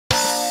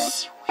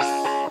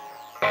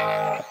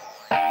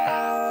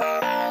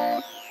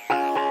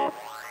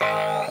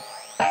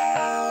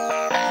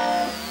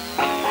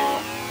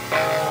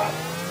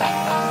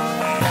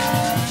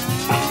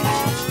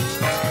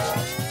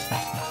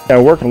Yeah,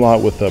 we're working a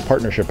lot with the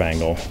partnership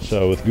angle.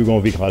 So with Google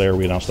and vCloud Air,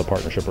 we announced a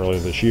partnership earlier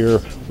this year.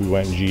 We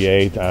went in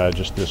GA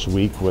just this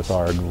week with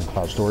our Google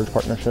Cloud Storage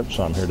partnership,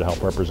 so I'm here to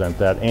help represent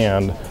that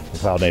and the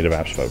Cloud Native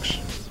Apps folks.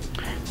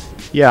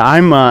 Yeah,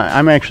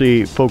 I'm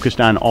actually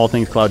focused on all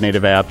things Cloud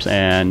Native Apps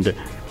and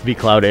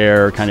vCloud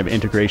Air kind of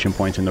integration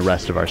points in the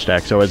rest of our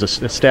stack. So as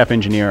a staff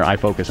engineer, I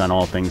focus on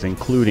all things,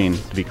 including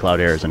vCloud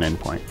Air as an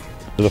endpoint.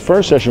 So the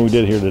first session we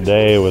did here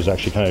today was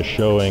actually kind of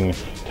showing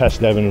test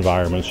dev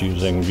environments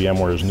using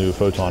VMware's new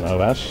Photon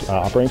OS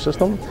operating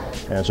system.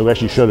 And so we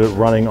actually showed it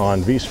running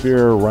on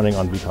vSphere, running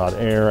on vCloud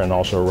Air, and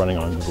also running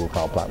on Google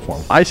Cloud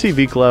Platform. I see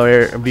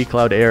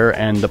vCloud Air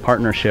and the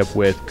partnership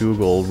with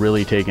Google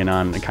really taking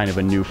on kind of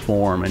a new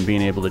form and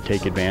being able to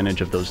take advantage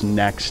of those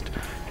next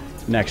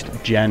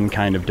gen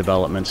kind of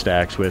development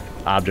stacks with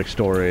object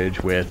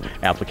storage, with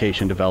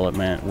application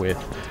development, with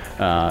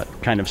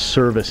kind of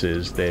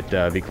services that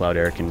vCloud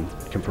Air can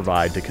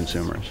provide to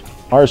consumers.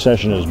 Our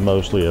session is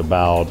mostly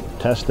about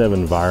test dev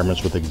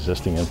environments with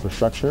existing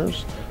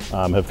infrastructures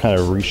have kind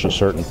of reached a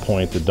certain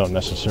point that don't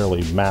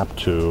necessarily map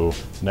to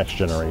next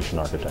generation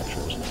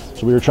architectures.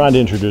 So we were trying to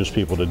introduce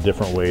people to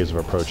different ways of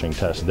approaching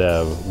test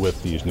dev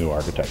with these new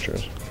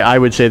architectures. I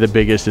would say the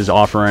biggest is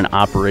offering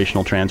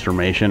operational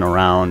transformation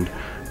around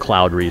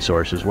cloud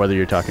resources, whether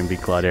you're talking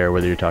vCloud Air,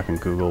 whether you're talking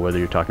Google, whether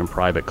you're talking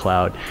private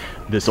cloud.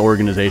 This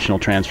organizational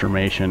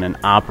transformation and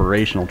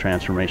operational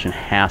transformation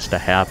has to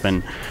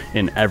happen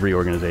in every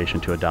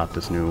organization to adopt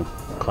this new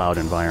cloud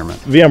environment.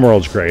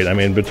 VMworld's great. I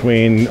mean,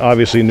 between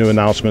obviously new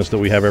announcements that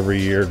we have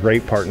every year,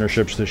 great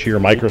partnerships this year.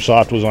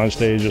 Microsoft was on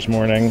stage this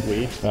morning.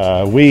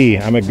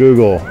 I'm at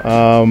Google.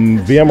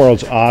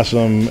 VMworld's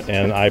awesome,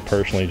 and I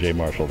personally, Jay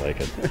Marshall, like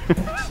it.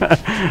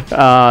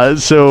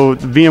 So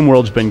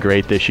VMworld's been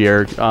great this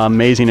year.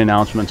 Amazing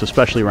announcements,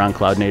 especially around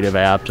cloud native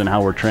apps and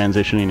how we're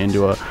transitioning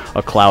into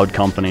a cloud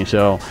company.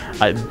 So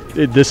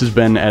this has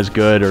been as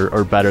good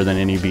or better than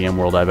any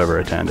VMworld I've ever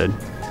attended.